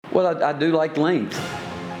Well, I do like length.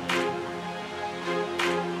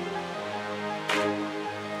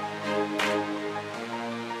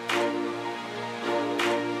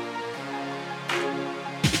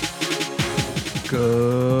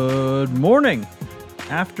 Good morning,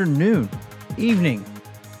 afternoon, evening,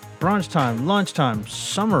 brunch time, lunchtime,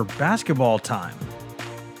 summer basketball time.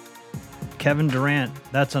 Kevin Durant,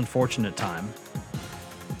 that's unfortunate time.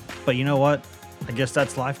 But you know what? I guess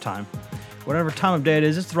that's lifetime. Whatever time of day it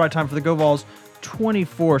is, it's the right time for the Go Vols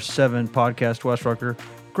 24/7 podcast. Wes Rucker,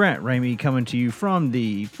 Grant Ramey coming to you from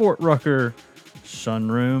the Fort Rucker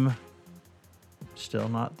sunroom. Still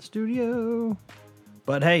not the studio.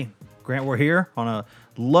 But hey, Grant, we're here on a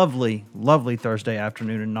lovely, lovely Thursday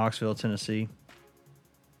afternoon in Knoxville, Tennessee.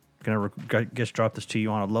 Gonna drop this to you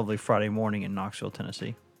on a lovely Friday morning in Knoxville,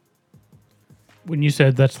 Tennessee. When you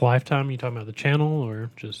said that's Lifetime, you talking about the channel or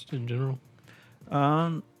just in general?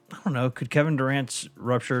 I don't know. Could Kevin Durant's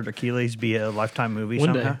ruptured Achilles be a Lifetime movie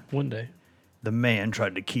somehow? One day. The man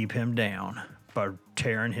tried to keep him down by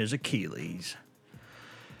tearing his Achilles.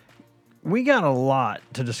 We got a lot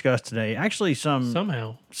to discuss today. Actually,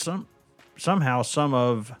 somehow some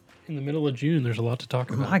of... In the middle of June, there's a lot to talk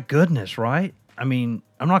about. My goodness, right? I mean,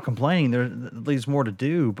 I'm not complaining. There leaves more to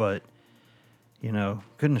do, but, you know,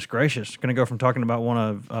 goodness gracious. Going to go from talking about one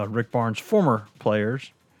of Rick Barnes' former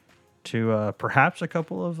players to perhaps a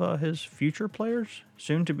couple of his future players,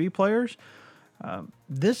 soon-to-be players.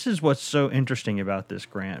 This is what's so interesting about this,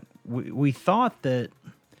 Grant. We thought that...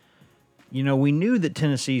 You know, we knew that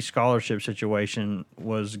Tennessee's scholarship situation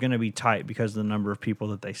was going to be tight because of the number of people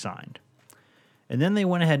that they signed. And then they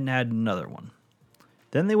went ahead and added another one.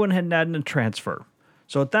 Then they went ahead and added a transfer.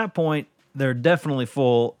 So at that point, they're definitely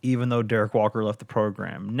full, even though Derek Walker left the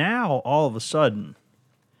program. Now, all of a sudden,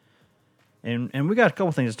 and we got a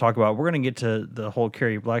couple things to talk about. We're going to get to the whole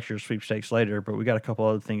Kerry Blackshear sweepstakes later, but we got a couple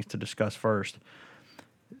other things to discuss first.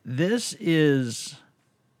 This is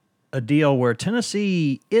a deal where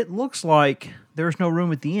Tennessee, it looks like there's no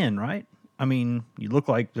room at the end, right? I mean, you look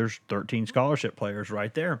like there's 13 scholarship players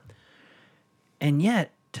right there. And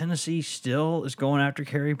yet, Tennessee still is going after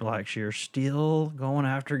Kerry Blackshear, still going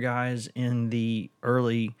after guys in the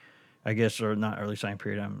early, I guess, or not early signing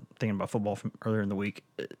period. I'm thinking about football from earlier in the week.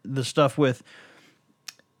 The stuff with,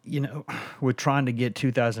 you know, with trying to get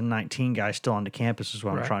 2019 guys still onto campus is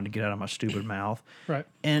what I'm trying to get out of my stupid mouth. Right.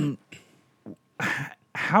 And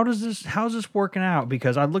how's this working out?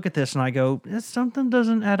 Because I look at this and I go, something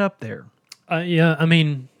doesn't add up there. Yeah, I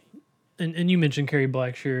mean, and you mentioned Kerry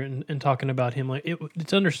Blackshear and talking about him. Like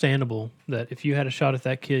it's understandable that if you had a shot at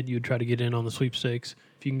that kid, you would try to get in on the sweepstakes.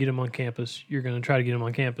 If you can get him on campus, you're going to try to get him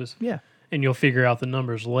on campus. Yeah. And you'll figure out the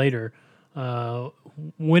numbers later.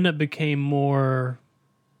 When it became more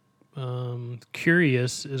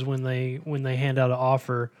curious is when they hand out an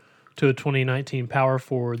offer to a 2019 power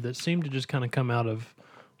forward that seemed to just kind of come out of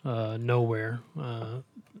nowhere.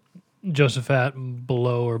 Josephat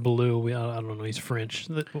Ballou, I don't know, he's French.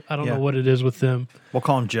 I don't know what it is with them. We'll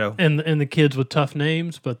call him Joe. And the kids with tough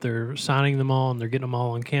names, but they're signing them all and they're getting them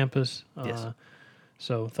all on campus. Yes.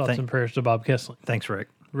 So thoughts and prayers to Bob Kessling. Thanks, Rick.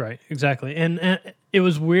 Right, exactly. And it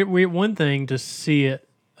was weird one thing to see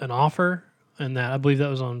an offer, and that I believe that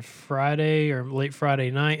was on Friday or late Friday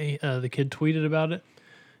night. The kid tweeted about it.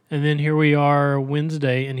 And then here we are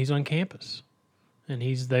Wednesday, and he's on campus. And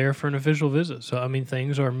he's there for an official visit. So, I mean,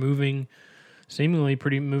 things are moving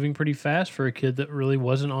pretty fast for a kid that really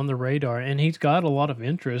wasn't on the radar. And he's got a lot of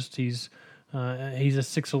interest. He's a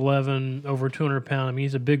 6'11", over 200 pound. I mean,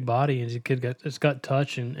 he's a big body. And he's a kid that's got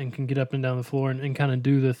touch and can get up and down the floor and kind of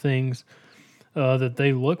do the things that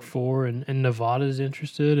they look for. And Nevada's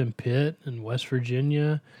interested, and Pitt and West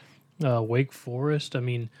Virginia, Wake Forest. I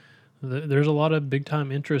mean, there's a lot of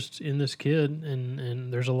big-time interest in this kid,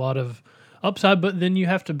 and there's a lot of upside, but then you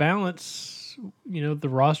have to balance, you know, the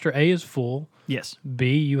roster A is full. Yes.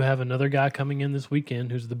 B, you have another guy coming in this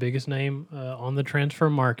weekend who's the biggest name on the transfer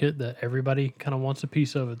market that everybody kind of wants a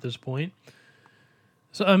piece of at this point.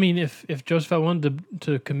 So, I mean, if Josephat wanted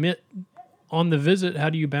to commit on the visit, how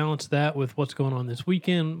do you balance that with what's going on this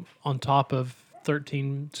weekend on top of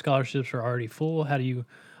 13 scholarships are already full? How do you...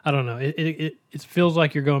 I don't know. It feels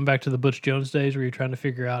like you're going back to the Butch Jones days where you're trying to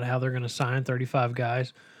figure out how they're going to sign 35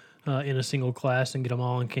 guys in a single class and get them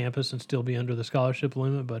all on campus and still be under the scholarship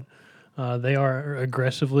limit. But they are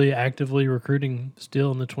actively recruiting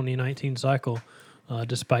still in the 2019 cycle,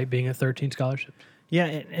 despite being at 13 scholarships. Yeah,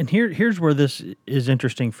 and here's where this is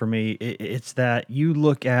interesting for me. It's that you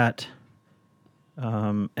look at,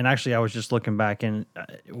 and actually I was just looking back, and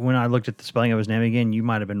when I looked at the spelling of his name again, you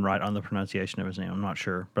might have been right on the pronunciation of his name. I'm not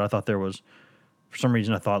sure, but I thought there was, for some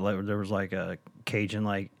reason, I thought there was like a Cajun,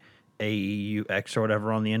 like AEUX or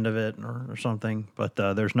whatever on the end of it or something. But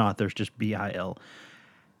there's not. There's just BILAU.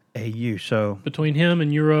 So between him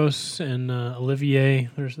and Euros and Olivier,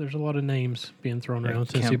 there's a lot of names being thrown around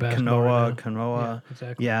Tennessee basketball right now. Kanoa. Yeah,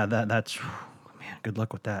 exactly. Yeah, that's man. Good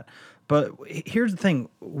luck with that. But here's the thing: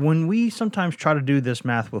 when we sometimes try to do this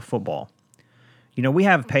math with football, we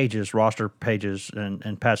have pages, roster pages,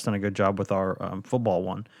 and Pat's done a good job with our football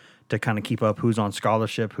one to kind of keep up who's on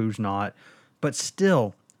scholarship, who's not. But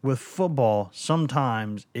still, with football,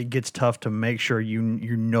 sometimes it gets tough to make sure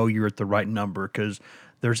you're at the right number because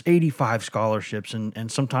there's 85 scholarships,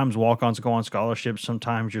 and sometimes walk-ons go on scholarships.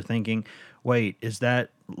 Sometimes you're thinking, wait, is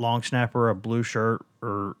that long snapper a blue shirt,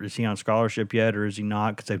 or is he on scholarship yet, or is he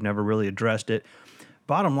not, because they've never really addressed it.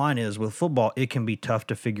 Bottom line is, with football, it can be tough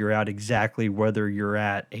to figure out exactly whether you're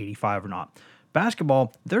at 85 or not.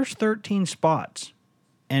 Basketball, there's 13 spots,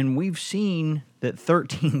 and we've seen that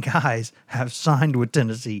 13 guys have signed with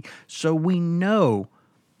Tennessee, so we know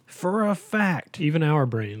for a fact. Even our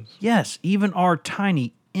brains. Yes, even our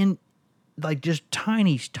tiny little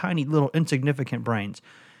insignificant brains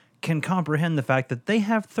can comprehend the fact that they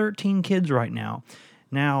have 13 kids right now.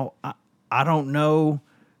 Now, I don't know.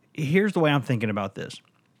 Here's the way I'm thinking about this.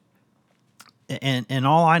 And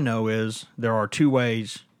all I know is there are two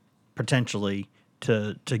ways potentially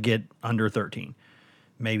to get under 13.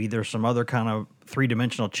 Maybe there's some other kind of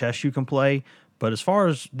three-dimensional chess you can play, but as far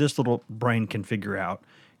as this little brain can figure out,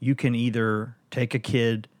 you can either take a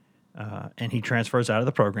kid and he transfers out of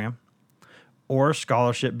the program, or a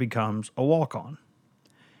scholarship becomes a walk-on.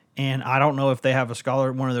 And I don't know if they have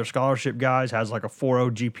one of their scholarship guys has like a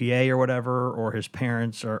 4.0 GPA or whatever, or his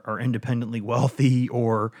parents are independently wealthy,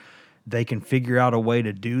 or they can figure out a way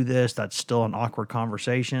to do this. That's still an awkward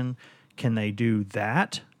conversation. Can they do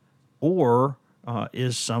that? Or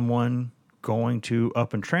is someone going to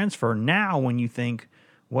up and transfer now when you think,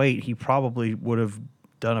 wait, he probably would have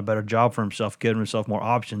done a better job for himself, given himself more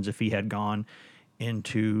options if he had gone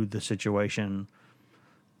into the situation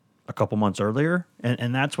a couple months earlier,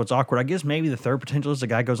 and that's what's awkward. I guess maybe the third potential is the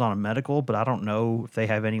guy goes on a medical, but I don't know if they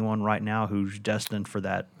have anyone right now who's destined for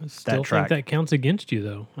that. I still track. think that counts against you,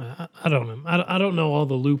 though. I don't know. I don't know all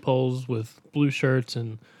the loopholes with blue shirts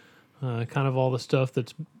and kind of all the stuff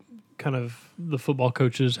that's kind of the football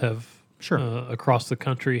coaches have across the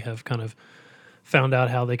country have kind of found out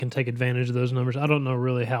how they can take advantage of those numbers. I don't know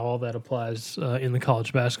really how all that applies in the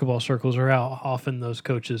college basketball circles, or how often those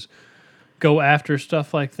coaches go after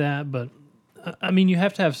stuff like that. But I mean, you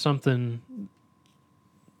have to have something.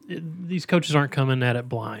 These coaches aren't coming at it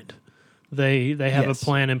blind. They have a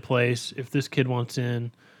plan in place. If this kid wants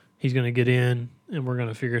in, he's going to get in, and we're going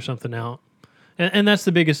to figure something out. And that's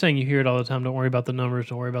the biggest thing. You hear it all the time. Don't worry about the numbers.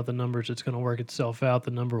 Don't worry about the numbers. It's going to work itself out.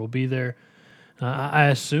 The number will be there. I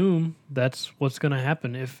assume that's what's going to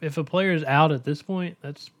happen. If a player is out at this point,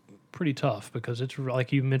 that's pretty tough, because it's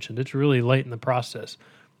like you mentioned, it's really late in the process.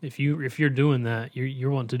 If you're doing that, you're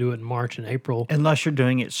wanting to do it in March and April. Unless you're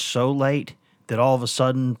doing it so late that all of a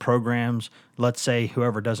sudden programs, let's say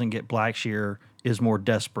whoever doesn't get Blackshear is more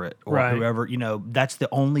desperate, or right. Whoever, that's the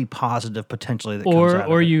only positive potentially that comes out of it.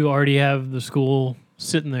 Or you already have the school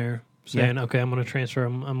sitting there saying, okay, I'm going to transfer,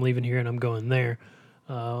 I'm leaving here and I'm going there.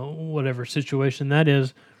 Whatever situation that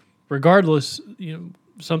is, regardless,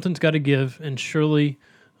 something's got to give, and surely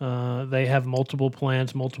they have multiple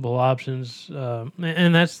plans, multiple options,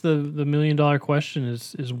 and that's the $1 million question: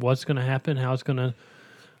 is what's going to happen, how it's going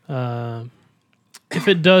to. If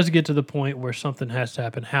it does get to the point where something has to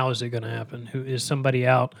happen, how is it going to happen? Who is somebody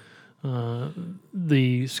out?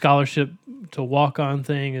 The scholarship to walk on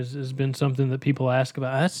thing has been something that people ask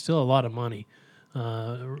about. That's still a lot of money.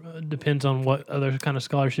 Depends on what other kind of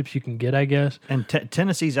scholarships you can get, I guess. And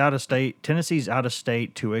Tennessee's out of state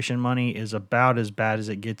tuition money is about as bad as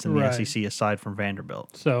it gets in the SEC, aside from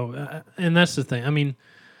Vanderbilt. So, and that's the thing. I mean,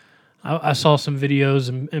 I saw some videos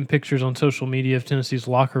and pictures on social media of Tennessee's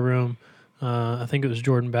locker room. I think it was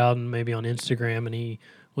Jordan Bowden, maybe on Instagram, and he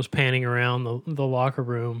was panning around the locker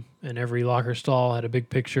room, and every locker stall had a big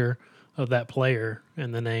picture of that player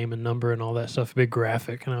and the name and number and all that stuff, a big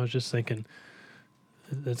graphic. And I was just thinking,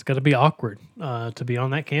 it's got to be awkward to be on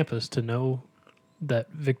that campus, to know that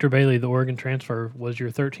Victor Bailey, the Oregon transfer, was your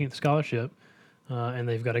 13th scholarship, and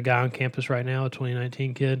they've got a guy on campus right now, a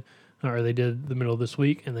 2019 kid, or they did the middle of this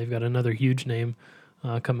week, and they've got another huge name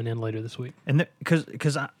coming in later this week. And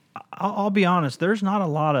because I'll be honest, there's not a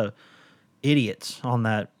lot of idiots on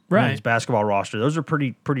that men's basketball roster. Those are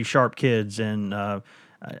pretty sharp kids, and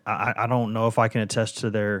I don't know if I can attest to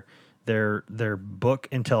their book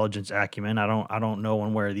intelligence acumen. I don't know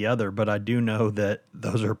one way or the other, but I do know that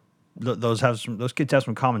those kids have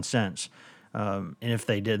some common sense. And if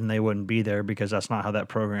they didn't, they wouldn't be there because that's not how that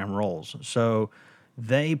program rolls. So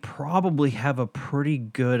they probably have a pretty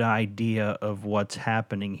good idea of what's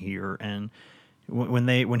happening here. And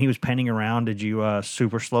when he was panning around, did you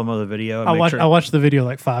super slow mo the video? I watched the video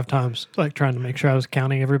like 5 times, like trying to make sure I was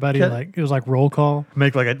counting everybody. Okay. Like it was like roll call.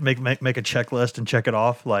 Make a checklist and check it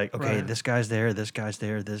off. Like, okay, Right. this guy's there, this guy's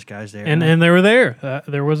there, this guy's there, And they were there.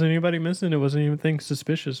 There wasn't anybody missing. It wasn't anything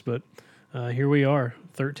suspicious. But here we are,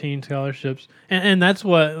 13 scholarships, and that's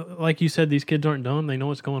what, like you said, these kids aren't dumb. They know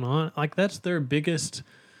what's going on. Like that's their biggest.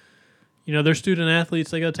 They're student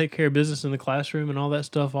athletes. They got to take care of business in the classroom and all that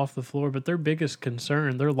stuff off the floor. But their biggest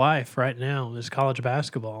concern, their life right now, is college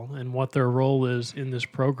basketball and what their role is in this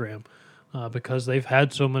program. Because they've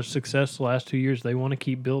had so much success the last 2 years, they want to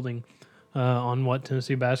keep building on what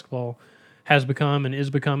Tennessee basketball has become and is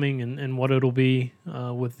becoming, and what it'll be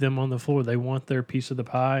with them on the floor. They want their piece of the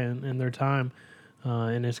pie and their time,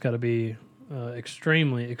 and it's got to be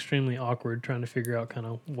extremely, extremely awkward trying to figure out kind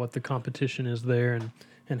of what the competition is there and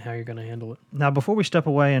how you're going to handle it. Now, before we step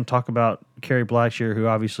away and talk about Kerry Blackshear, who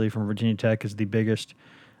obviously from Virginia Tech is the biggest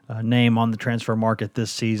name on the transfer market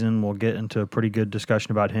this season, we'll get into a pretty good discussion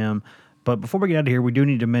about him. But before we get out of here, we do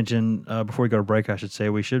need to mention, before we go to break, I should say,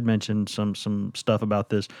 we should mention some stuff about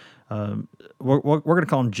this. We're going to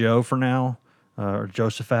call him Joe for now, or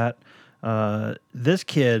Josephat. This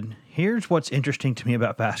kid, here's what's interesting to me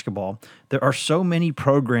about basketball. There are so many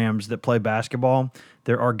programs that play basketball.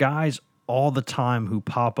 There are guys all the time who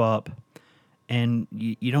pop up, and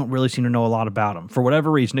you don't really seem to know a lot about them. For whatever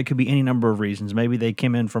reason, it could be any number of reasons. Maybe they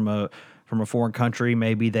came in from a foreign country.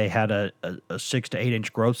 Maybe they had a 6 to 8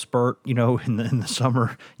 inch growth spurt, in the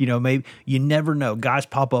summer. Maybe you never know. Guys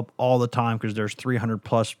pop up all the time because there's 300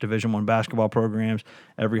 plus Division I basketball programs.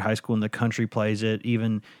 Every high school in the country plays it.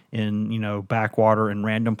 Even in backwater and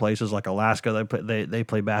random places like Alaska, they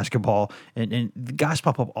play basketball, and the guys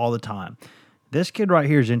pop up all the time. This kid right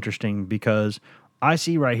here is interesting because I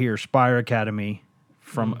see right here Spire Academy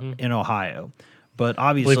in Ohio. But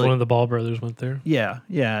obviously, I believe one of the Ball brothers went there. Yeah,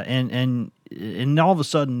 and all of a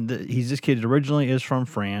sudden, this kid originally is from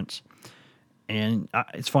France, and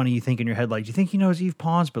it's funny, you think in your head, like, do you think he knows Yves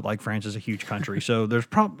Pons? But like, France is a huge country, so there's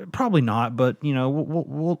probably not, but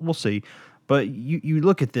we'll see. But you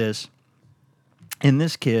look at this, and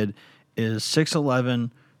this kid is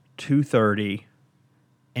 6'11", 230,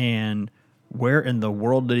 and where in the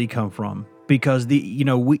world did he come from? Because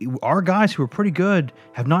our guys who are pretty good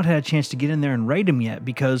have not had a chance to get in there and rate him yet,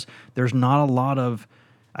 because there's not a lot of,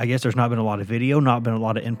 I guess there's not been a lot of video, not been a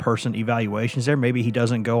lot of in-person evaluations there. Maybe he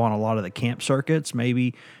doesn't go on a lot of the camp circuits.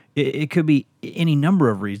 Maybe it could be any number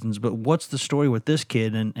of reasons. But what's the story with this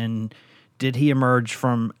kid, and did he emerge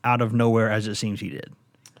from out of nowhere as it seems he did?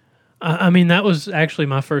 I mean, that was actually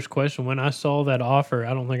my first question. When I saw that offer,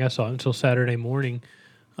 I don't think I saw it until Saturday morning.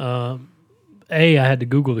 I had to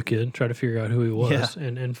Google the kid, try to figure out who he was,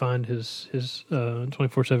 and find his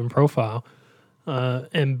 24/7 profile.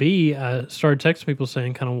 And B, I started texting people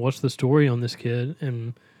saying, kind of, what's the story on this kid?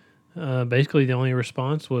 And basically the only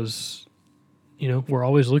response was, we're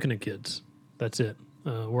always looking at kids. That's it.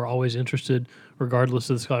 We're always interested, regardless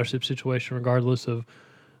of the scholarship situation, regardless of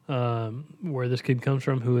where this kid comes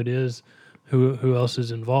from, who it is, who else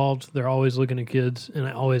is involved. They're always looking at kids and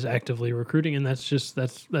always actively recruiting, and that's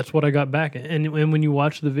what I got back. And when you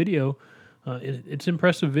watch the video, it's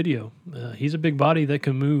impressive video. He's a big body that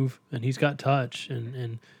can move, and he's got touch,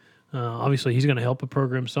 and obviously he's going to help a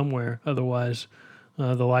program somewhere. Otherwise,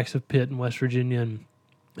 the likes of Pitt and West Virginia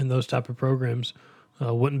and those type of programs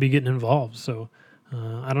wouldn't be getting involved. So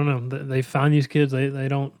I don't know. They find these kids.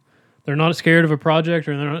 They're not scared of a project,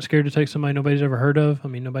 or they're not scared to take somebody nobody's ever heard of. I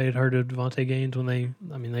mean, nobody had heard of Devontae Gaines when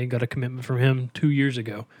they got a commitment from him 2 years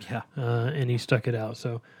ago. Yeah. And he stuck it out.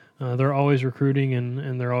 So they're always recruiting,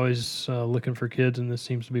 and they're always looking for kids, and this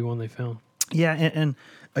seems to be one they found. Yeah, and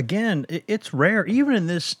again, it's rare. Even in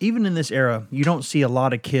this era, you don't see a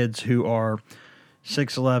lot of kids who are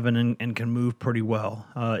 6'11" and can move pretty well.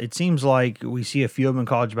 It seems like we see a few of them in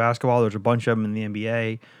college basketball. There's a bunch of them in the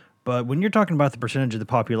NBA. But when you're talking about the percentage of the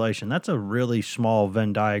population, that's a really small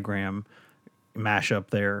Venn diagram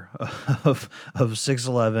mashup there of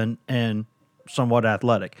 6'11" and somewhat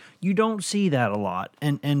athletic. You don't see that a lot.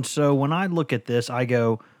 And so when I look at this, I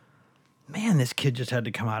go, man, this kid just had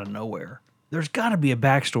to come out of nowhere. There's got to be a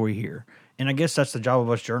backstory here. And I guess that's the job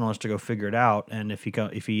of us journalists to go figure it out. And if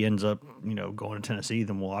he ends up, going to Tennessee,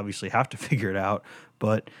 then we'll obviously have to figure it out.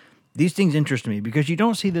 But these things interest me because you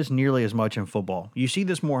don't see this nearly as much in football. You see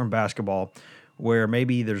this more in basketball, where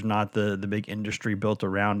maybe there's not the big industry built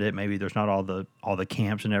around it. Maybe there's not all the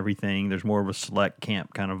camps and everything. There's more of a select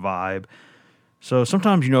camp kind of vibe. So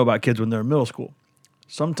sometimes you know about kids when they're in middle school.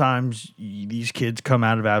 Sometimes these kids come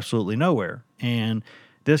out of absolutely nowhere. And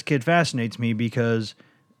this kid fascinates me because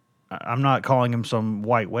I'm not calling him some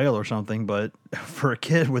white whale or something, but for a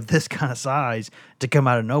kid with this kind of size to come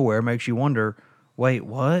out of nowhere makes you wonder, wait,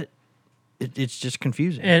 what? It's just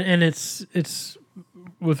confusing. And it's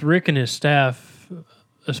with Rick and his staff,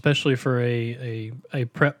 especially for a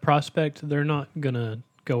prep prospect, they're not going to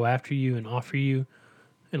go after you and offer you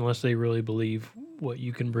unless they really believe what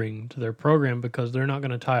you can bring to their program, because they're not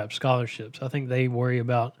going to tie up scholarships. I think they worry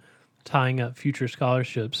about tying up future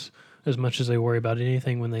scholarships as much as they worry about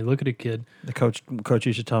anything when they look at a kid. The coach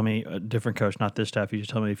used to tell me, a different coach, not this staff, used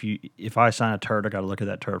to tell me, if I sign a turd, I got to look at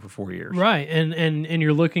that turd for 4 years. Right, and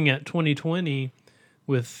you're looking at 2020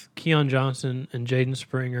 with Keon Johnson and Jaden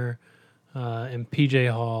Springer and PJ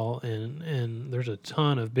Hall, and there's a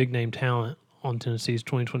ton of big name talent on Tennessee's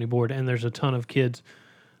 2020 board, and there's a ton of kids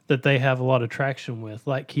that they have a lot of traction with,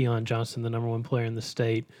 like Keon Johnson, the number one player in the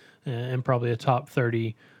state, and probably a top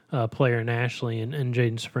 30 player nationally, and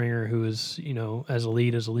Jaden Springer, who is, as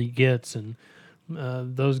elite gets. And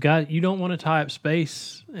those guys, you don't want to tie up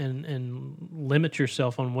space and limit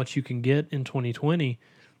yourself on what you can get in 2020.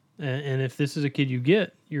 And if this is a kid you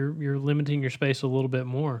get, you're limiting your space a little bit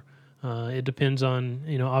more. It depends on,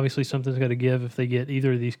 obviously something's got to give if they get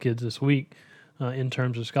either of these kids this week in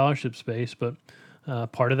terms of scholarship space. But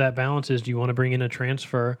part of that balance is, do you want to bring in a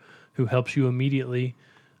transfer who helps you immediately,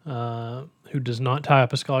 who does not tie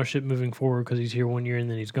up a scholarship moving forward because he's here 1 year and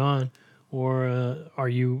then he's gone? Or are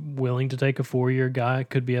you willing to take a 4-year guy,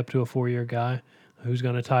 could be up to a 4-year guy, who's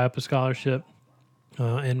going to tie up a scholarship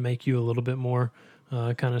and make you a little bit more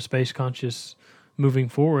kind of space conscious moving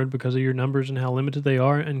forward because of your numbers and how limited they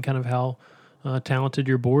are and kind of how talented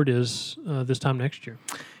your board is this time next year?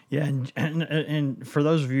 Yeah, and for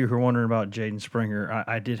those of you who are wondering about Jaden Springer,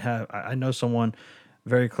 I know someone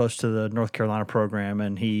very close to the North Carolina program,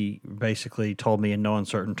 and he basically told me in no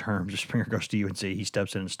uncertain terms, if Springer goes to UNC, he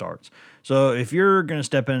steps in and starts. So if you're going to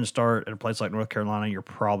step in and start at a place like North Carolina, you're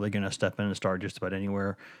probably going to step in and start just about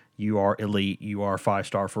anywhere. You are elite. You are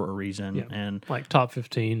 5-star for a reason, Yeah, and like top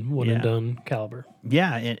 15, one and done caliber.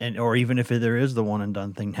 Yeah, and or even if there is the one and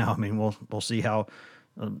done thing now, I mean, we'll see how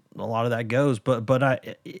a lot of that goes.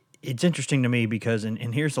 But it's interesting to me because,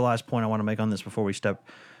 and here's the last point I want to make on this before we step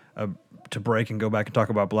to break and go back and talk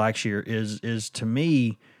about Blackshear is to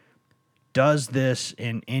me, does this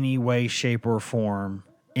in any way, shape, or form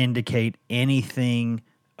indicate anything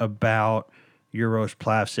about Uros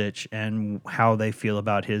Plavsic and how they feel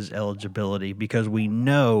about his eligibility? Because we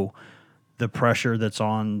know the pressure that's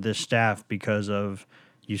on this staff because of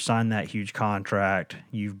you signed that huge contract,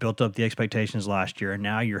 you've built up the expectations last year, and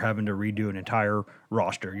now you're having to redo an entire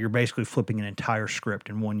roster. You're basically flipping an entire script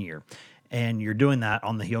in 1 year. And you're doing that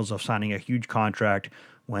on the heels of signing a huge contract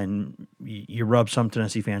when you rub some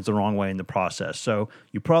Tennessee fans the wrong way in the process. So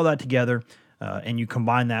you put all that together, and you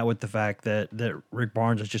combine that with the fact that Rick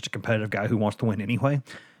Barnes is just a competitive guy who wants to win anyway.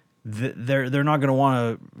 They're not going to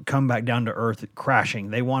want to come back down to earth crashing.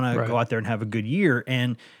 They want to go out there and have a good year.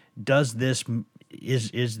 And does this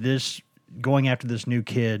is this going after this new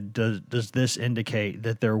kid? Does this indicate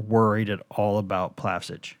that they're worried at all about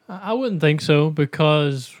Plavsic? I wouldn't think so,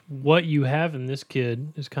 because what you have in this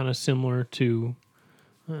kid is kind of similar to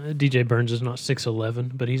DJ Burns. Is not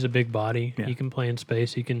 6'11", but he's a big body. Yeah. He can play in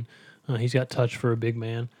space. He can. He's got touch for a big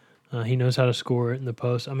man. He knows how to score it in the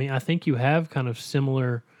post. I mean, I think you have kind of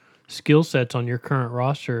similar skill sets on your current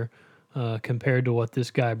roster compared to what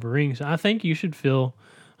this guy brings. I think you should feel.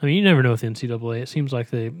 I mean, you never know with the NCAA. It seems like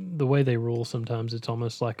the way they rule sometimes, it's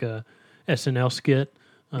almost like a SNL skit.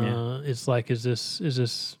 It's like, is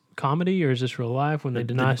this comedy or is this real life? When they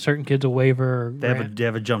deny certain kids a waiver, or they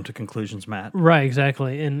have a jump to conclusions, Matt. Right,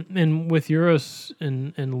 exactly. And with Uros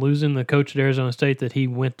and losing the coach at Arizona State that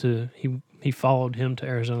he followed him to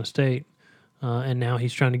Arizona State, and now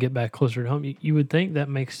he's trying to get back closer to home. You would think that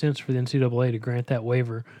makes sense for the NCAA to grant that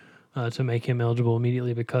waiver to make him eligible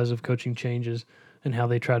immediately because of coaching changes and how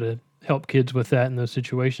they try to help kids with that in those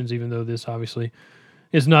situations, even though this obviously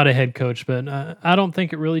is not a head coach. But I don't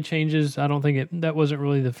think it really changes. I don't think that wasn't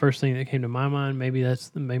really the first thing that came to my mind. Maybe that's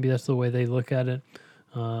the way they look at it.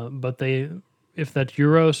 But if that's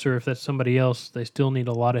Uros or if that's somebody else, they still need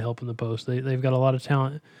a lot of help in the post. They've got a lot of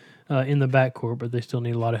talent in the backcourt, but they still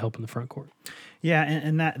need a lot of help in the front court. Yeah,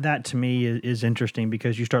 and that to me is interesting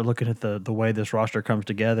because you start looking at the way this roster comes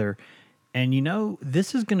together, and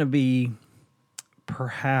this is going to be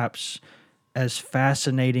perhaps as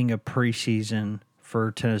fascinating a preseason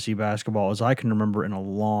for Tennessee basketball as I can remember in a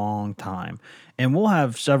long time. And we'll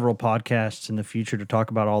have several podcasts in the future to talk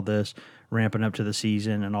about all this. ramping up to the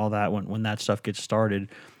season and all that when that stuff gets started.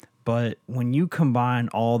 But when you combine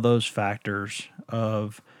all those factors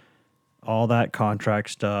of all that contract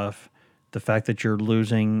stuff, the fact that you're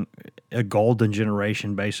losing a golden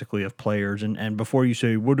generation basically of players, and before you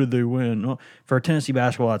say, what did they win? Well, for Tennessee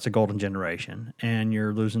basketball, that's a golden generation, and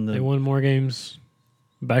you're losing They won more games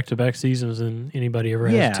back-to-back seasons than anybody ever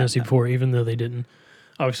has at Tennessee before, even though they didn't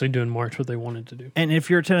obviously do in March what they wanted to do. And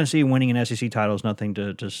if you're Tennessee, winning an SEC title is nothing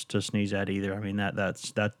to sneeze at either. I mean,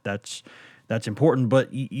 that's important,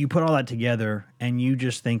 but you put all that together and you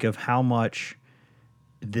just think of how much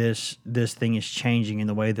this thing is changing in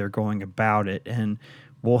the way they're going about it, and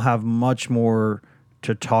we'll have much more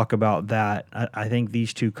to talk about that. I think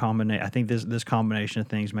these two I think this combination of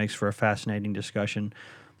things makes for a fascinating discussion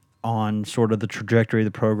on sort of the trajectory of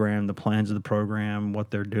the program, the plans of the program,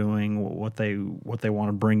 what they're doing, what they want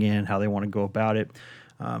to bring in, how they want to go about it.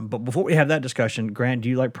 But before we have that discussion, Grant, do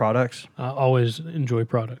you like products? I always enjoy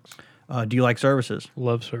products. Do you like services?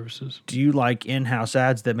 Love services. Do you like in-house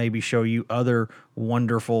ads that maybe show you other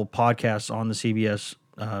wonderful podcasts on the CBS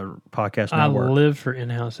podcast network? I live for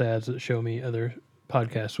in-house ads that show me other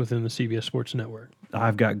podcasts within the CBS Sports Network.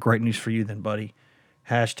 I've got great news for you then, buddy.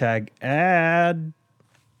 #ad.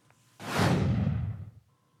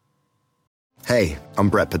 Hey, I'm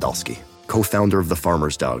Brett Podolsky, co-founder of The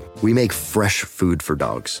Farmer's Dog. We make fresh food for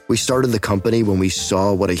dogs. We started the company when we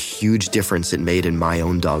saw what a huge difference it made in my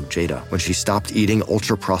own dog, Jada, when she stopped eating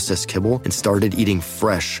ultra-processed kibble and started eating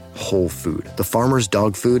fresh, whole food. The Farmer's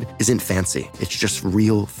Dog food isn't fancy. It's just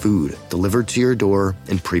real food delivered to your door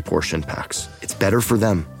in pre-portioned packs. It's better for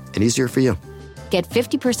them and easier for you. Get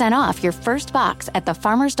 50% off your first box at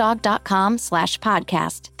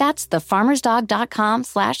thefarmersdog.com/podcast. That's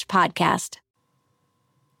thefarmersdog.com/podcast.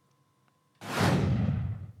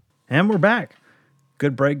 And we're back.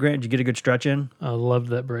 Good break, Grant. Did you get a good stretch in? I loved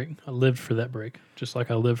that break. I lived for that break, just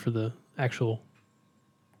like I lived for the actual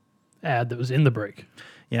ad that was in the break.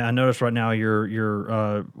 Yeah, I noticed right now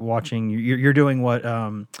you're watching. You're doing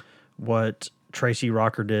what Tracy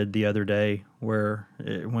Rocker did the other day, where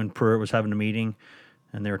when Pruitt was having a meeting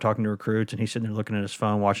and they were talking to recruits, and he's sitting there looking at his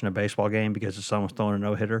phone watching a baseball game because his son was throwing a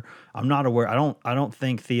no-hitter. I'm not aware. I don't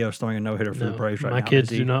think Theo's throwing a no-hitter for the Braves right now. My kids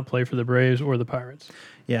do not play for the Braves or the Pirates.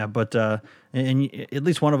 Yeah, but and at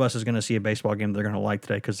least one of us is going to see a baseball game they're going to like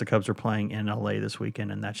today because the Cubs are playing in LA this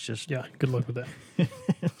weekend, and that's just good luck with that.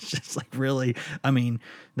 It's just like really. I mean,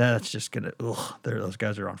 that's just gonna. Those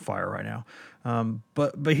guys are on fire right now.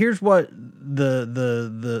 But here's what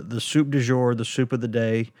the soup du jour, the soup of the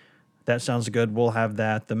day. That sounds good. We'll have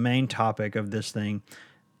that. The main topic of this thing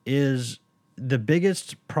is the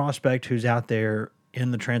biggest prospect who's out there in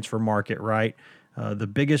the transfer market, right? The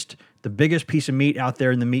biggest piece of meat out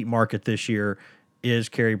there in the meat market this year is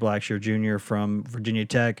Kerry Blackshear Jr. from Virginia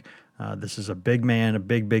Tech. This is a big man, a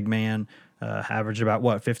big man. Averaged about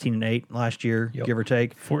 15-8 last year, give or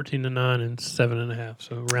take. 14-9 and 7.5.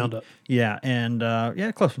 So round up. Yeah, and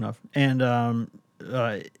close enough. And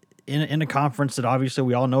in a conference that obviously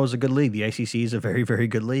we all know is a good league, the ACC is a very, very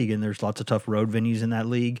good league, and there's lots of tough road venues in that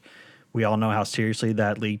league. We all know how seriously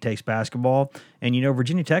that league takes basketball. And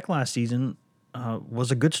Virginia Tech last season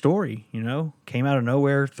was a good story. Came out of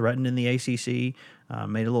nowhere, threatened in the ACC,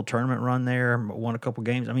 made a little tournament run there, won a couple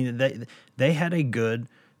games. I mean, they had a good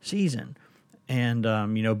season. And,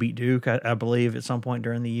 beat Duke, I believe, at some point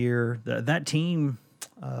during the year. That team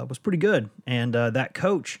was pretty good. And that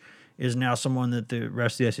coach is now someone that the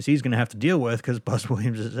rest of the SEC is going to have to deal with because Buzz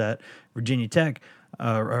Williams is at Virginia Tech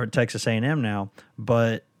or Texas A&M now.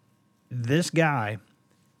 But this guy,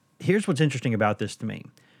 here's what's interesting about this to me.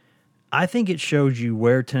 I think it shows you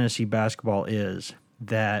where Tennessee basketball is,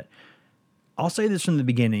 that I'll say this from the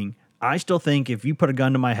beginning. I still think if you put a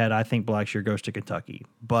gun to my head, I think Blackshear goes to Kentucky.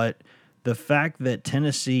 But the fact that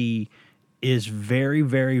Tennessee is very,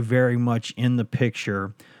 very, very much in the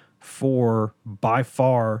picture for by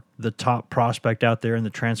far the top prospect out there in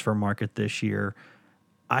the transfer market this year,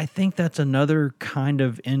 I think that's another kind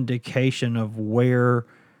of indication of where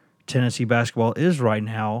Tennessee basketball is right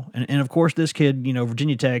now. And of course, this kid,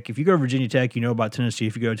 Virginia Tech, if you go to Virginia Tech, you know about Tennessee.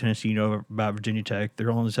 If you go to Tennessee, you know about Virginia Tech.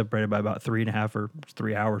 They're only separated by about 3.5 or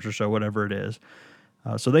 3 hours or so, whatever it is.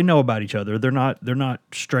 So they know about each other. They're not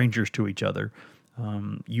strangers to each other.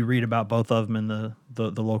 You read about both of them in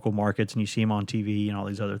the local markets, and you see them on TV and all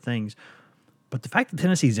these other things. But the fact that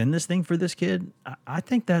Tennessee's in this thing for this kid, I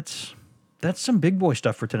think that's some big boy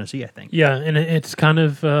stuff for Tennessee, I think. Yeah, and it's kind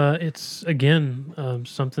of,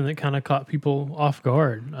 something that kind of caught people off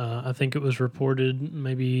guard. I think it was reported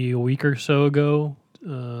maybe a week or so ago,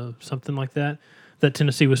 something like that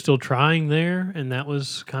Tennessee was still trying there, and that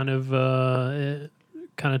was kind of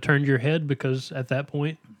kind of turned your head because at that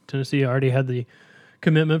point, Tennessee already had the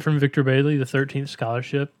commitment from Victor Bailey, the 13th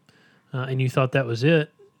scholarship, and you thought that was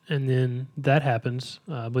it. And then that happens.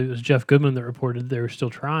 I believe it was Jeff Goodman that reported they were still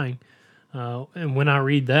trying. And when I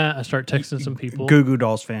read that, I start texting some people. Goo Goo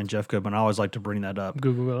Dolls fan Jeff Goodman. I always like to bring that up.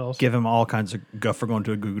 Google Dolls. Give him all kinds of guff for going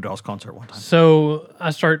to a Goo Goo Dolls concert one time. So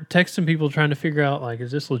I start texting people trying to figure out, like,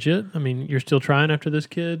 is this legit? I mean, you're still trying after this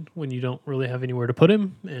kid when you don't really have anywhere to put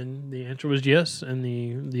him? And the answer was yes. And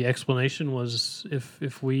the explanation was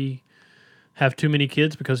if we have too many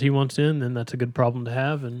kids because he wants in, then that's a good problem to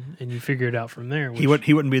have, and you figure it out from there. He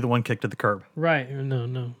wouldn't be the one kicked to the curb. Right.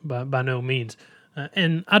 No, by no means.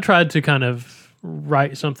 And I tried to kind of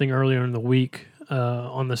write something earlier in the week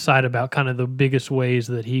on the site about kind of the biggest ways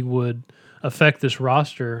that he would affect this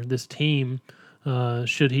roster, this team,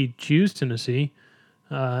 should he choose Tennessee.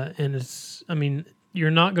 And it's, I mean,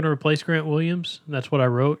 you're not going to replace Grant Williams. That's what I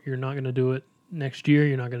wrote. You're not going to do it next year.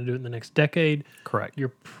 You're not going to do it in the next decade. Correct.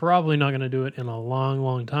 You're probably not going to do it in a long,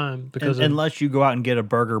 long time because unless you go out and get a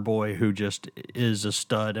burger boy who just is a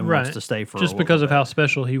stud and wants to stay for just because of how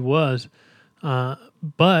special he was.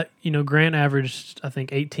 But Grant averaged I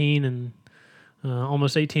think 18 and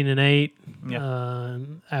almost 18 and 8. Yeah.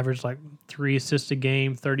 Averaged like 3 assists a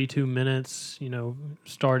game, 32 minutes.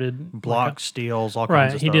 Started blocks, steals, all kinds right.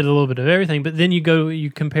 of stuff. He did a little bit of everything. But then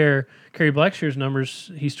you compare Kerry Blackshear's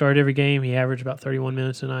numbers. He started every game. He averaged about 31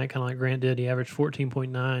 minutes a night, kind of like Grant did. He averaged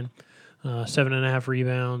 14.9, 7.5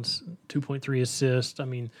 rebounds, 2.3 assists. I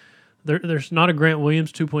mean, there's not a Grant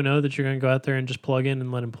Williams 2.0 that you're going to go out there and just plug in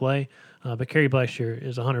and let him play. But Kerry Blackshear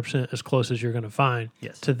is 100% as close as you're going to find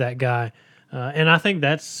to that guy. And I think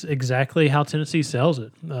that's exactly how Tennessee sells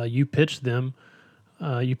it. You pitch them,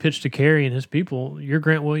 you pitch to Kerry and his people, you're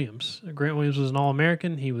Grant Williams. Grant Williams was an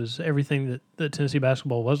All-American. He was everything that Tennessee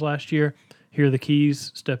basketball was last year. Here are the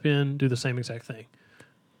keys. Step in, do the same exact thing.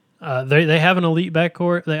 They have an elite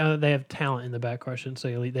backcourt. They have talent in the backcourt. I shouldn't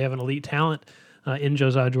say elite. They have an elite talent in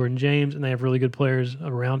Josiah Jordan-James, and they have really good players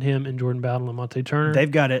around him in Jordan Bowden and Lamonte Turner. They've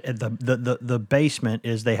got it. The basement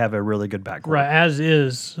is they have a really good backcourt. Right, as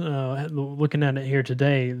is. Looking at it here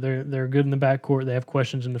today, they're good in the backcourt. They have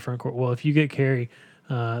questions in the front court. Well, if you get Kerry,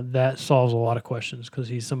 that solves a lot of questions because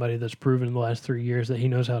he's somebody that's proven in the last 3 years that he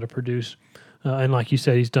knows how to produce. And like you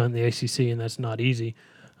said, he's done the ACC, and that's not easy.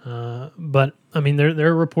 But I mean, there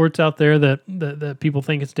are reports out there that people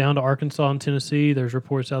think it's down to Arkansas and Tennessee. There's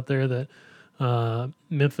reports out there that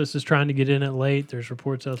Memphis is trying to get in it late. There's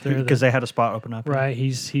reports out there because they had a spot open up. Right,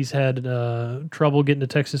 he's had trouble getting to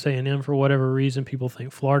Texas A&M for whatever reason. People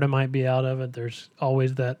think Florida might be out of it. There's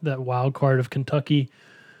always that wild card of Kentucky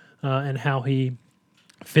and how he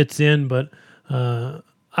fits in. But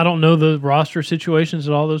I don't know the roster situations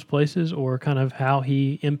at all those places or kind of how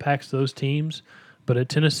he impacts those teams. But at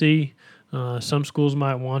Tennessee, some schools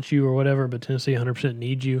might want you or whatever, but Tennessee 100%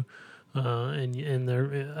 needs you. And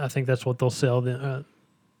I think that's what they'll sell. That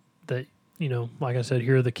like I said,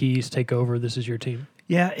 here are the keys. Take over. This is your team.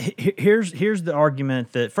 Yeah. Here's the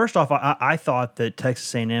argument that first off, I thought that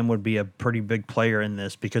Texas A&M would be a pretty big player in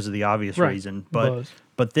this because of the obvious reason.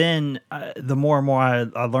 But then the more and more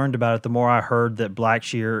I learned about it, the more I heard that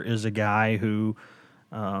Blackshear is a guy who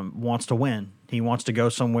wants to win. He wants to go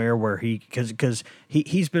somewhere where because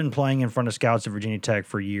he's been playing in front of scouts at Virginia Tech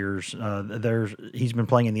for years. He's been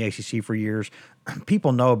playing in the ACC for years.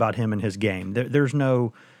 People know about him and his game. There's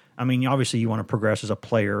no, I mean, obviously you want to progress as a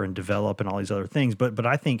player and develop and all these other things, but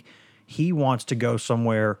I think he wants to go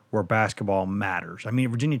somewhere where basketball matters. I mean,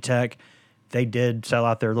 Virginia Tech, they did sell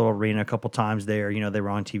out their little arena a couple times there. They were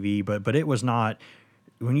on TV, but it was not.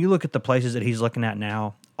 When you look at the places that he's looking at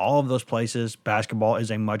now, all of those places, basketball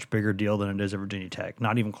is a much bigger deal than it is at Virginia Tech.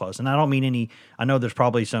 Not even close. And I don't mean any – I know there's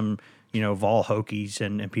probably some, Vol Hokies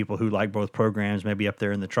and people who like both programs maybe up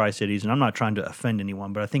there in the Tri-Cities, and I'm not trying to offend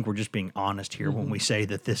anyone, but I think we're just being honest here when we say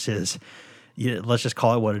that this is let's just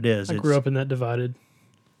call it what it is. I grew up in that divided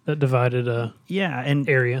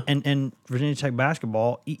area. And Virginia Tech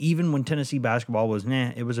basketball, even when Tennessee basketball was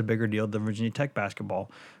it was a bigger deal than Virginia Tech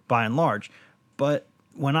basketball by and large. But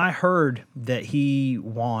when I heard that he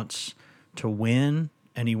wants to win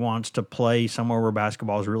and he wants to play somewhere where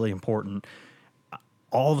basketball is really important,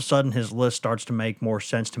 all of a sudden his list starts to make more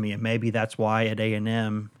sense to me. And maybe that's why at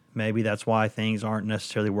A&M, maybe that's why things aren't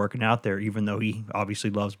necessarily working out there, even though he obviously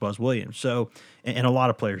loves Buzz Williams. So, and a lot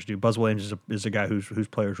of players do. Buzz Williams is a guy whose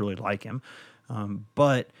players really like him.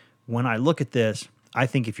 But when I look at this, I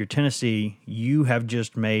think if you're Tennessee, you have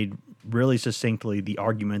just made really succinctly the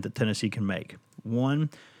argument that Tennessee can make. One,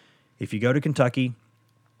 if you go to Kentucky,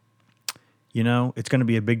 it's going to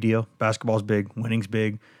be a big deal. Basketball's big, winning's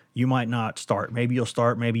big. you might not start. Maybe you'll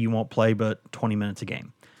start, maybe you won't play, but 20 minutes a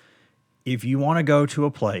game. If you want to go to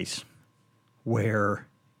a place where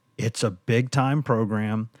it's a big-time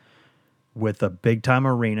program with a big-time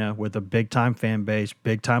arena, with a big-time fan base,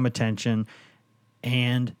 big-time attention,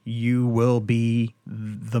 and you will be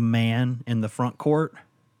the man in the front court,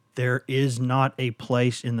 there is not a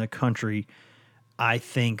place in the country, I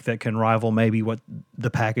think, that can rival maybe what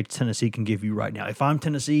the package Tennessee can give you right now. If I'm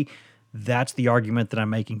Tennessee, that's the argument that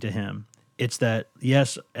I'm making to him. It's that,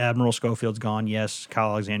 yes, Admiral Schofield's gone. Yes,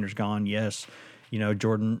 Kyle Alexander's gone. Yes,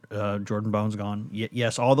 Jordan Bone's gone.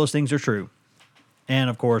 Yes, all those things are true. And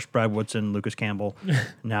of course, Brad Woodson, Lucas Campbell,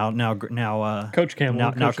 now Coach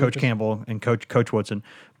Campbell, now Coach Campbell and Coach Woodson.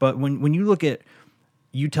 But when you look at,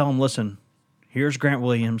 you tell them, listen, here's Grant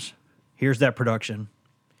Williams, here's that production.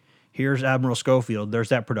 Here's Admiral Schofield, there's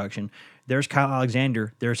that production. There's Kyle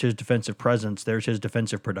Alexander, there's his defensive presence, there's his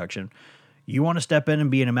defensive production. You want to step in and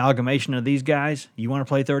be an amalgamation of these guys? You want to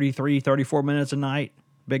play 33, 34 minutes a night?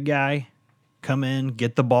 Big guy, come in,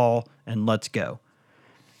 get the ball, and let's go.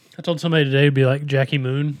 I told somebody today to be like Jackie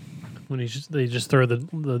Moon when they just throw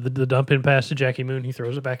the dump in pass to Jackie Moon. He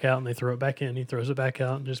throws it back out and they throw it back in. He throws it back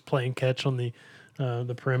out and just playing catch on the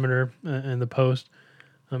perimeter and the post.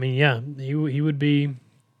 I mean, yeah, he would be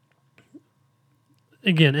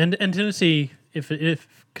again. And Tennessee,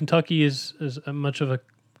 if Kentucky is as much of a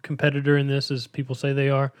competitor in this as people say they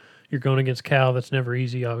are, you're going against Cal. That's never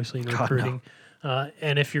easy, obviously, in recruiting. No.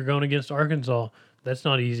 And if you're going against Arkansas, that's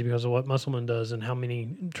not easy because of what Musselman does and how many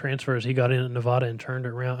transfers he got in at Nevada and turned it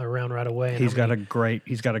around right away. And he's got a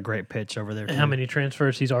great pitch over there. And how many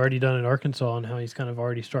transfers he's already done at Arkansas and how he's kind of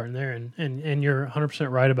already starting there. And you're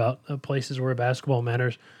 100% right about places where basketball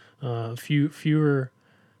matters. There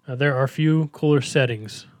are few cooler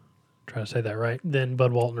settings. Try to say that right. Than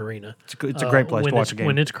Bud Walton Arena. It's a great place to watch a game.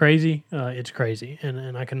 When it's crazy, it's crazy,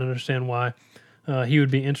 and I can understand why he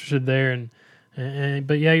would be interested there.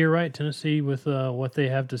 But yeah, you're right. Tennessee with what they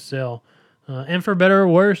have to sell, and for better or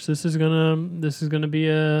worse, this is gonna be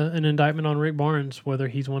an indictment on Rick Barnes, whether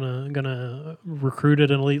he's gonna recruit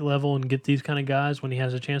at an elite level and get these kind of guys when he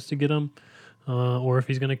has a chance to get them, or if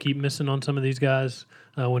he's gonna keep missing on some of these guys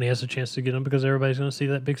when he has a chance to get them, because everybody's gonna see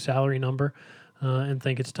that big salary number and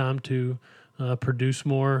think it's time to produce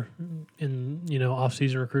more in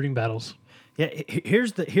off-season recruiting battles. Yeah,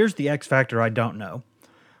 here's the X factor I don't know.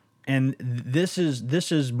 And this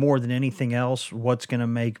is more than anything else what's going to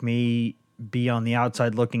make me be on the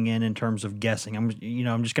outside looking in terms of guessing. I'm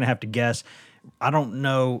just going to have to guess. I don't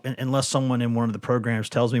know unless someone in one of the programs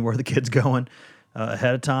tells me where the kid's going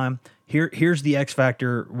ahead of time. Here's the X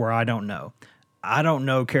factor where I don't know. I don't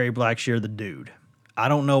know Kerry Blackshear, the dude. I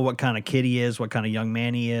don't know what kind of kid he is, what kind of young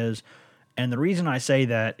man he is. And the reason I say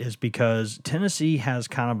that is because Tennessee has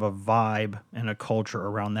kind of a vibe and a culture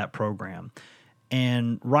around that program.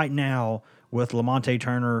 And right now, with Lamonte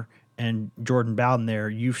Turner and Jordan Bowden there,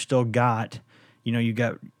 you've still got, you've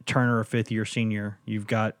got Turner, a fifth-year senior. You've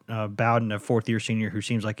got Bowden, a fourth-year senior who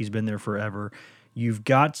seems like he's been there forever. You've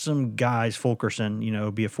got some guys, Fulkerson,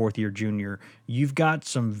 be a fourth-year junior. You've got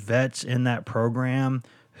some vets in that program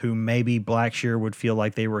who maybe Blackshear would feel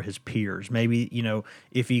like they were his peers. Maybe,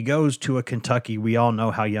 if he goes to a Kentucky, we all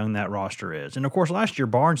know how young that roster is. And, of course, last year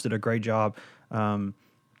Barnes did a great job at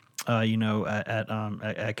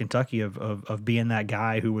Kentucky of being that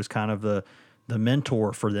guy who was kind of the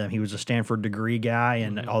mentor for them. He was a Stanford degree guy,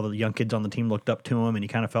 and all the young kids on the team looked up to him, and he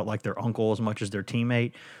kind of felt like their uncle as much as their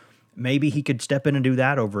teammate. Maybe he could step in and do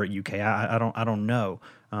that over at UK. I don't know,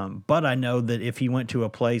 but I know that if he went to a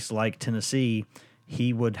place like Tennessee,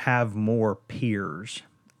 he would have more peers,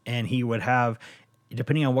 and he would have,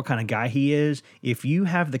 depending on what kind of guy he is, if you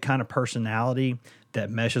have the kind of personality that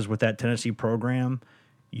meshes with that Tennessee program,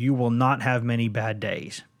 you will not have many bad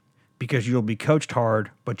days because you'll be coached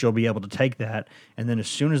hard, but you'll be able to take that. And then as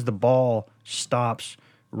soon as the ball stops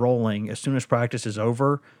rolling, as soon as practice is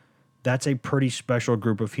over, that's a pretty special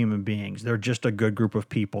group of human beings. They're just a good group of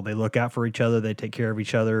people. They look out for each other. They take care of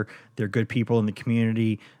each other. They're good people in the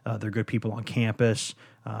community. They're good people on campus.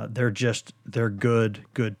 They're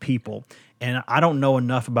good people. And I don't know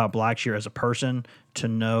enough about Blackshear as a person to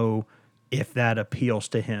know if that appeals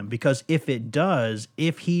to him. Because if it does,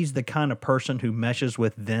 if he's the kind of person who meshes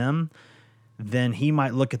with them, then he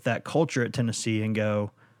might look at that culture at Tennessee and go,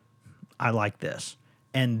 I like this.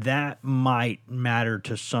 And that might matter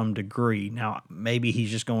to some degree. Now, maybe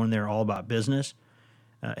he's just going there all about business.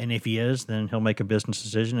 And if he is, then he'll make a business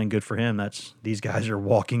decision, and good for him. These guys are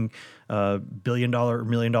walking billion-dollar,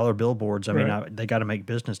 million-dollar billboards. I mean, they got to make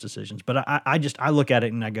business decisions. But I look at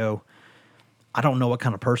it and I go, I don't know what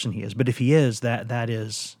kind of person he is. But if he is,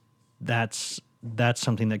 that's that's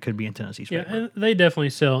something that could be in Tennessee's Yeah, favor. and they definitely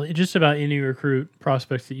sell just about any recruit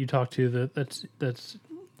prospects that you talk to. That's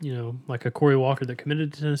like a Corey Walker that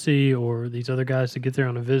committed to Tennessee, or these other guys that get there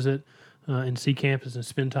on a visit and see campus and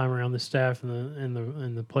spend time around the staff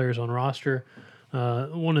and the players on roster.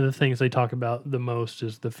 One of the things they talk about the most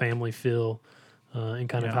is the family feel and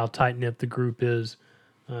kind of how tight knit the group is.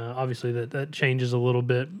 Obviously, that changes a little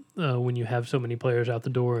bit when you have so many players out the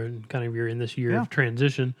door and kind of you're in this year of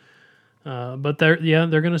transition. But they're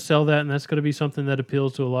going to sell that, and that's going to be something that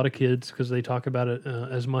appeals to a lot of kids because they talk about it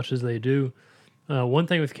as much as they do. One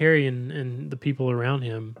thing with Kerry and the people around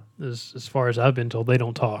him is, as far as I've been told, they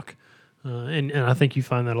don't talk. And I think you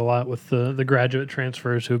find that a lot with the graduate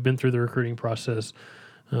transfers who have been through the recruiting process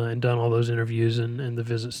and done all those interviews and the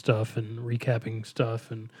visit stuff and recapping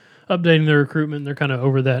stuff and updating their recruitment. They're kind of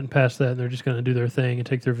over that and past that, and they're just going to do their thing and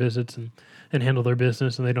take their visits and handle their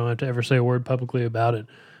business, and they don't have to ever say a word publicly about it.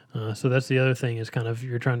 So that's the other thing is kind of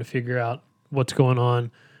you're trying to figure out what's going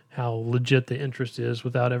on, how legit the interest is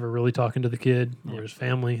without ever really talking to the kid or his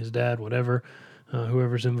family, his dad, whatever,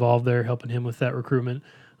 whoever's involved there helping him with that recruitment.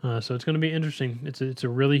 So it's going to be interesting. It's a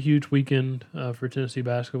really huge weekend for Tennessee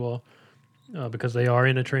basketball because they are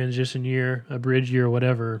in a transition year, a bridge year,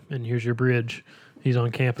 whatever, and here's your bridge. He's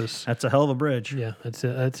on campus. That's a hell of a bridge. Yeah,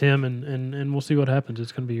 that's him, and we'll see what happens.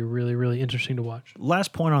 It's going to be really, really interesting to watch.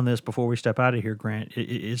 Last point on this before we step out of here, Grant,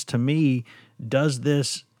 is to me, does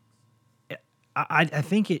this – I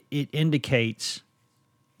think it indicates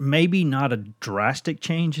maybe not a drastic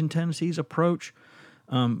change in Tennessee's approach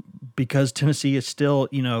because Tennessee is still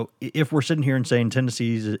 – if we're sitting here and saying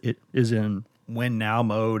Tennessee is in win now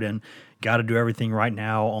mode and – got to do everything right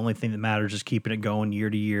now. Only thing that matters is keeping it going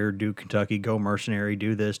year to year. Do Kentucky, go mercenary,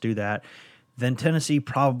 do this, do that. Then Tennessee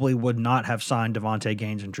probably would not have signed Devontae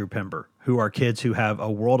Gaines and Drew Pember, who are kids who have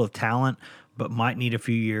a world of talent but might need a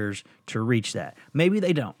few years to reach that. Maybe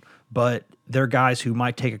they don't, but they're guys who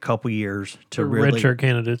might take a couple years to really redshirt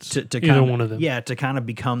candidates. To either kind of, one of them. Yeah, to kind of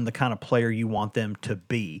become the kind of player you want them to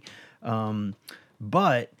be.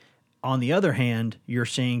 But on the other hand, you're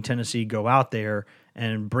seeing Tennessee go out there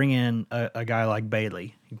and bring in a guy like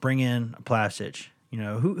Bailey, bring in Plavsic.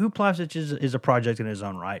 Who Plavsic is a project in his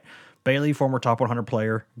own right. Bailey, former top 100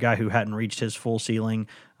 player, guy who hadn't reached his full ceiling,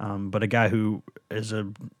 but a guy who is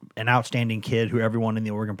an outstanding kid who everyone in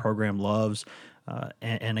the Oregon program loves,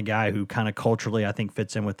 and a guy who kind of culturally I think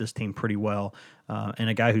fits in with this team pretty well, and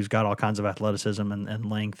a guy who's got all kinds of athleticism and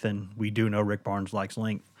length, and we do know Rick Barnes likes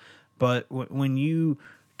length. But when you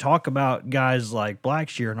talk about guys like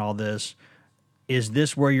Blackshear and all this, is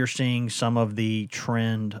this where you're seeing some of the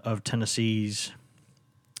trend of Tennessee's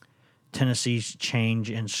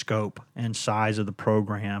change in scope and size of the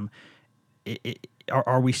program?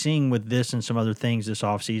 Are we seeing with this and some other things this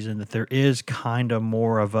offseason that there is kind of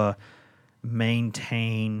more of a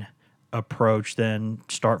maintain approach than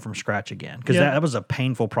start from scratch again? Because that was a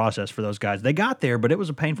painful process for those guys. They got there, but it was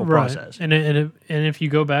a painful process. And if you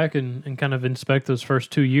go back and kind of inspect those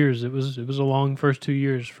first 2 years, it was a long first 2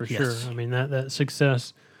 years for sure. I mean, that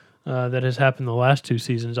success that has happened the last two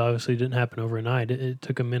seasons obviously didn't happen overnight. It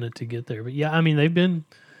took a minute to get there. But yeah, I mean, they've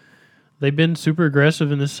been super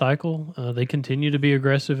aggressive in this cycle. They continue to be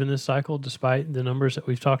aggressive in this cycle despite the numbers that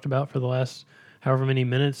we've talked about for the last however many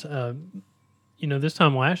minutes. This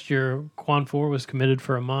time last year, Quan Four was committed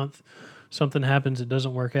for a month. Something happens, it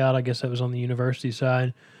doesn't work out. I guess that was on the university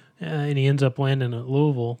side, and he ends up landing at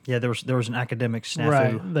Louisville. Yeah, there was an academic snafu.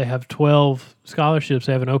 Right. They have 12 scholarships.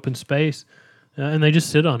 They have an open space, and they just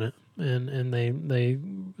sit on it. And they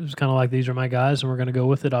it was kind of like, these are my guys, and we're going to go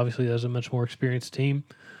with it. Obviously, there's a much more experienced team.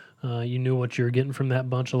 You knew what you were getting from that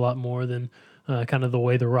bunch a lot more than kind of the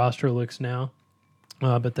way the roster looks now.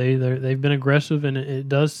 But they've been aggressive, and it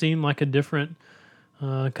does seem like a different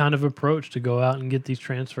kind of approach to go out and get these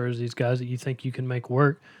transfers, these guys that you think you can make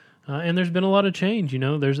work. And there's been a lot of change.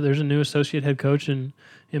 There's a new associate head coach in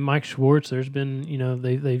Mike Schwartz. There's been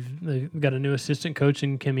they've got a new assistant coach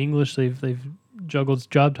in Kim English. They've juggled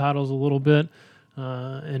job titles a little bit,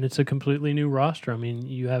 and it's a completely new roster. I mean,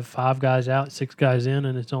 you have 5 guys out, 6 guys in,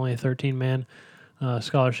 and it's only a 13-man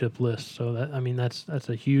scholarship list. So that's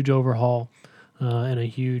a huge overhaul and a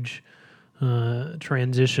huge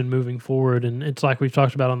transition moving forward. And it's like we've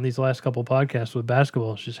talked about on these last couple of podcasts with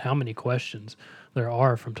basketball. It's just how many questions there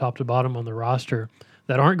are from top to bottom on the roster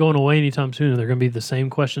that aren't going away anytime soon. They're going to be the same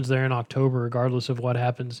questions there in October, regardless of what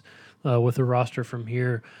happens with the roster from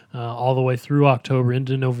here all the way through October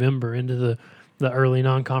into November, into the early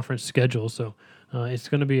non-conference schedule. So it's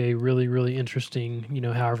going to be a really, really interesting,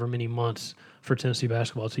 however many months for Tennessee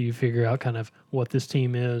basketball until you figure out kind of what this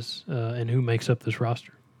team is and who makes up this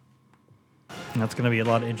roster. And that's going to be a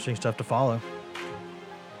lot of interesting stuff to follow.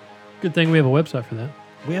 Good thing we have a website for that.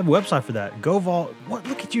 We have a website for that. GoVol. What?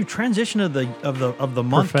 Look at you transition of the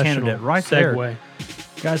month Professional candidate right segue. there.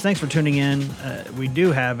 Guys, thanks for tuning in. We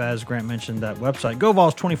do have, as Grant mentioned, that website,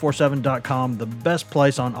 GoVols247.com, the best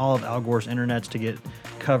place on all of Al Gore's internets to get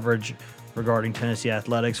coverage regarding Tennessee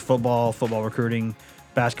athletics, football recruiting,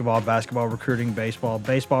 basketball recruiting,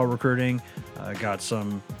 baseball recruiting. Got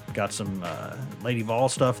some Lady Vol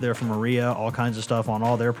stuff there from Maria, all kinds of stuff on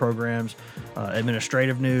all their programs,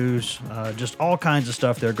 administrative news, just all kinds of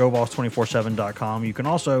stuff there. GoVols247.com. You can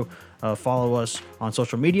also follow us on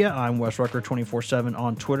social media. I'm Wes Rucker 24/7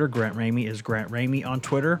 on Twitter. Grant Ramey is Grant Ramey on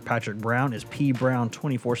Twitter. Patrick Brown is P Brown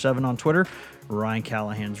 24/7 on Twitter. Ryan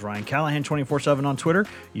Callahan's Ryan Callahan 24/7 on Twitter.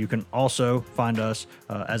 You can also find us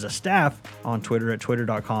as a staff on Twitter at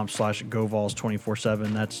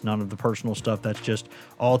twitter.com/GoVols247. That's none of the personal stuff. That's just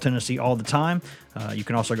all Tennessee all the time. You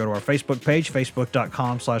can also go to our Facebook page,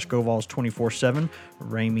 facebook.com/GoVols247.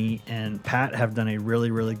 Ramey and Pat have done a really,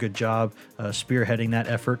 really good job spearheading that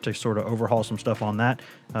effort to sort of overhaul some stuff on that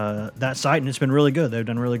site, and it's been really good. They've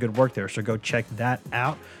done really good work there, so go check that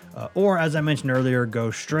out. Or, as I mentioned earlier,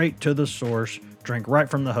 go straight to the source, drink right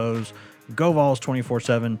from the hose,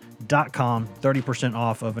 GoVols247.com, 30%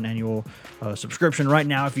 off of an annual subscription right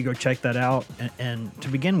now if you go check that out. And to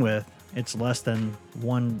begin with, it's less than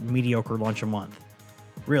one mediocre lunch a month.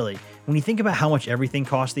 Really, when you think about how much everything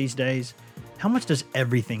costs these days, how much does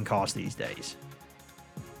everything cost these days?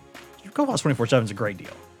 GoVols247 is a great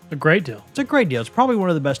deal. A great deal. It's a great deal. It's probably one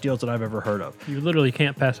of the best deals that I've ever heard of. You literally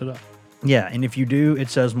can't pass it up. Yeah, and if you do, it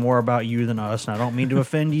says more about you than us. And I don't mean to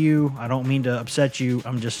offend you. I don't mean to upset you.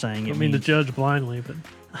 I'm just saying I don't mean to judge blindly, but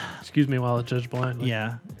excuse me while I judge blindly.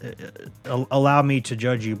 Yeah, allow me to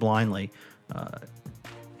judge you blindly.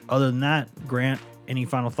 Other than that, Grant, any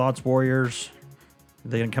final thoughts, Warriors? Are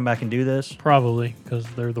they going to come back and do this? Probably, because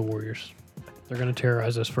they're the Warriors. They're going to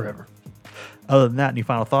terrorize us forever. Other than that, any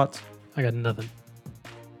final thoughts? I got nothing.